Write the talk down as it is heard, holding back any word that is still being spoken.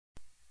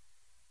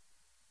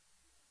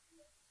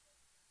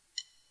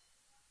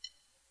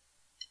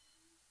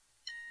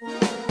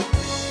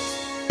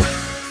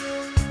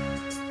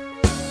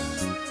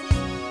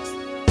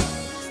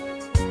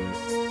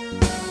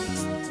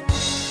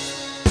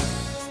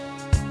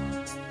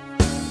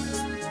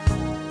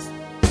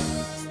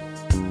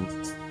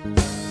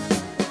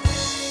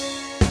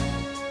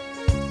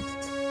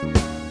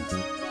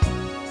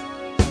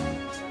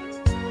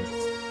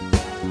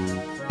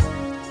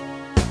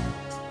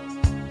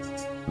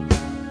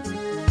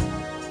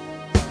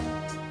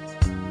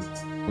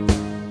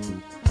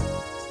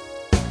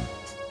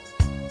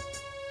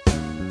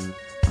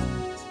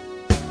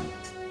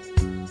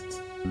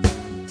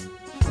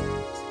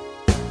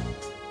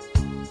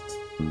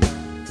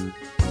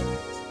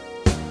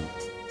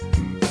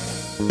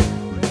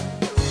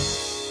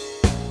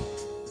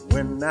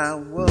When I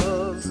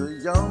was a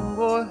young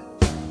boy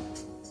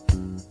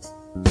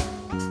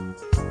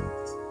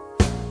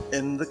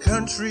in the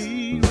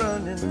country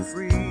running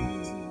free,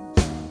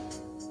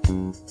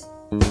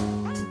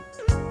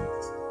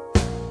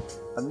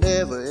 I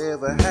never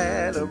ever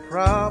had a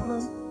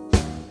problem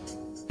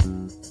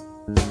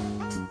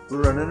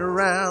running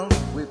around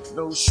with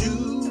no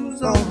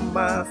shoes on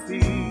my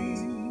feet.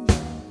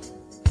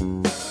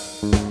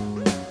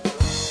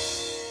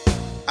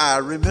 I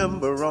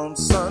remember on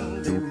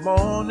Sunday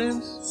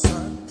mornings,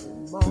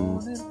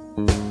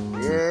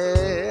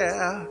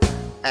 yeah,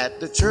 at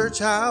the church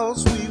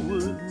house we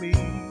would meet.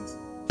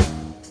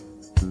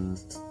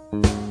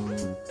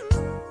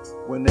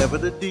 Whenever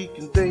the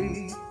deacons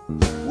they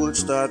would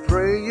start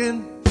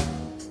praying,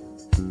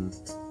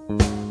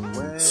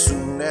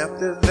 soon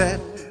after that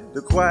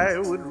the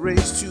choir would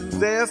raise to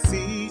their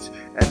feet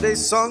and they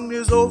sung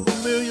this old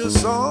familiar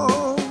song.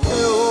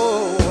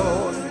 Oh,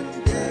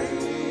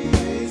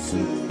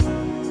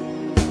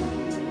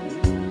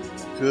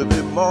 could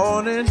be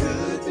morning,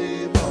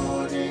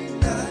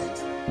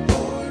 night,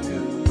 or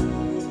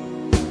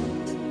noon.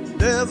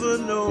 Never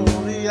know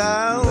the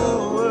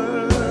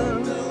hour.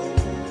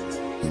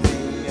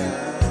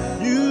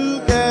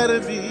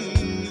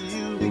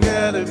 You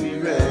gotta be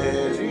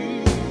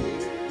ready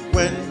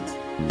when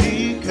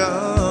he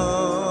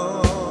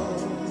comes.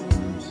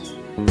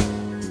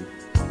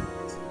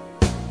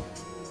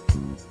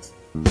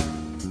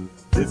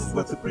 This is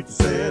what the preacher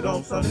said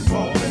on Sunday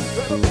morning.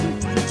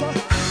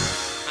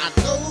 I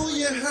know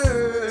you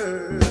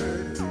heard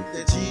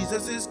that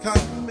Jesus is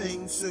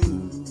coming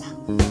soon.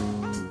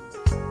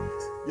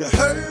 You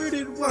heard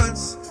it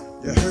once,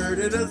 you heard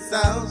it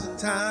 1,000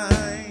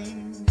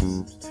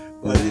 times,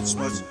 but it's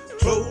much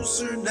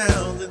closer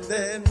now than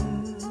then.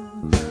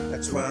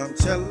 That's why I'm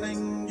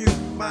telling you,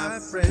 my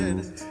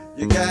friend,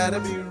 you gotta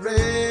be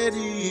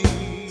ready.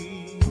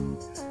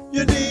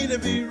 You need to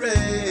be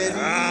ready.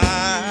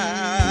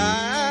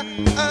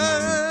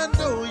 I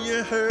know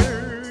you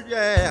heard,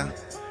 yeah,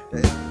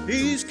 that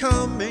he's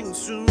coming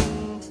soon.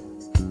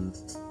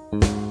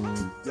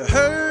 You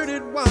heard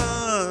it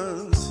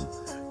once,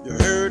 you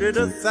heard it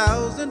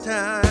 1,000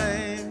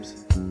 times,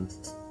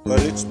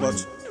 but it's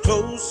much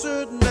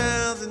closer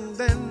now than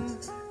then.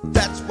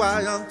 That's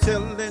why I'm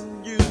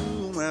telling you,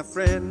 my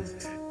friend,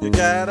 you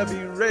gotta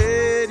be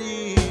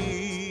ready.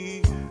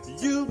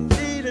 You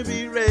need to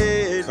be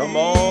ready. Come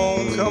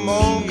on, come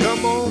on,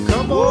 come on,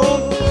 come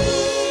on.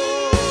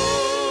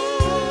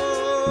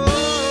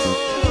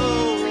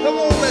 Come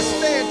on, let's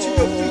stand to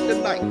your feet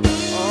tonight.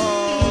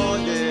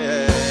 Oh,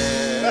 yeah.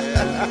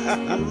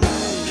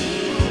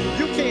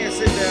 You can't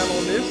sit down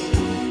on this.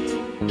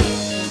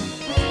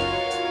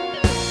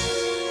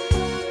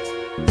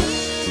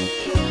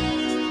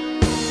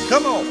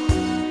 Come on.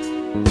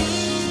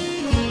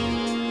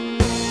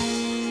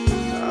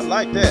 I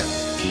like that.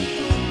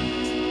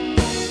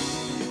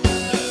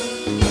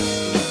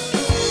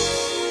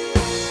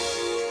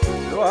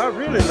 Oh, I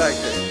really like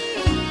that.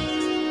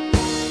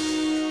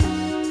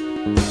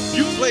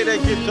 You play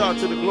that guitar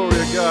to the glory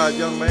of God,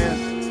 young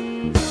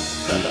man.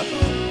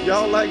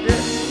 Y'all like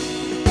that?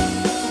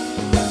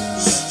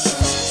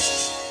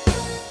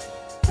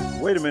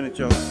 Wait a minute,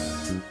 y'all.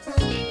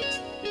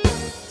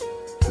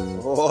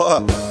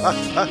 Oh,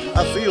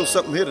 I feel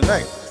something here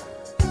tonight.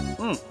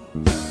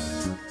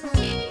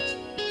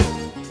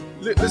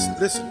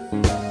 Listen.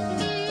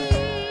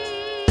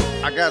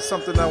 I got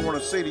something I want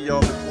to say to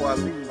y'all before I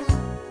leave.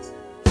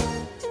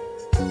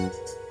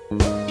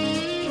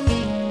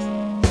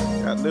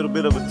 Got a little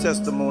bit of a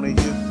testimony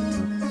here.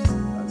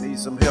 I need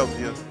some help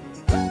here.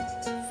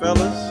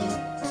 Fellas.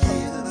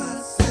 Giving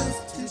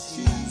myself to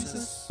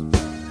Jesus,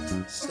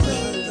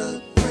 started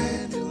a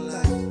brand new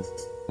life.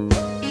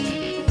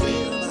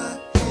 Feel my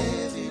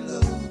heavy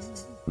load,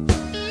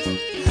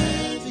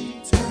 have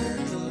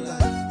eternal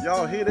life.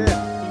 Y'all hear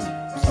that?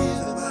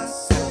 Giving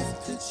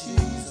myself to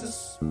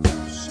Jesus,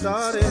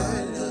 Started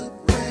a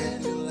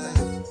brand new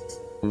life.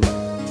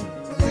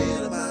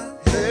 Feel my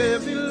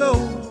heavy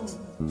load.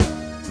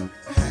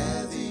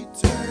 have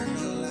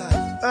eternal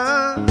life.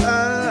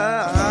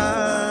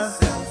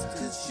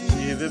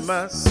 Giving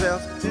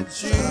myself to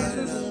Jesus,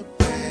 Started a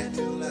brand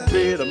new life.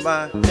 rid of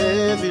my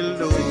heavy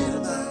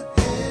load.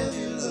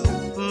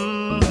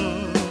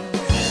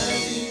 Have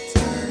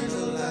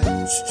eternal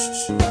life.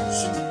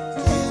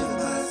 Giving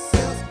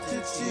myself to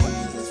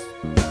Jesus,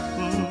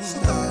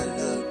 started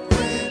a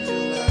brand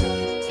new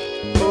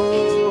life.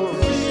 Oh,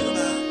 Rid of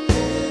my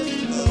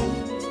heavy load.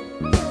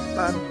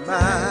 my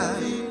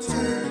Have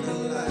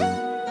eternal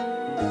life.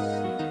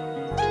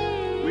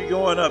 We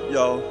going up,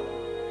 y'all,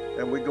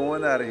 and we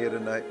going out of here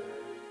tonight.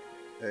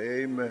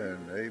 Amen.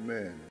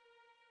 Amen.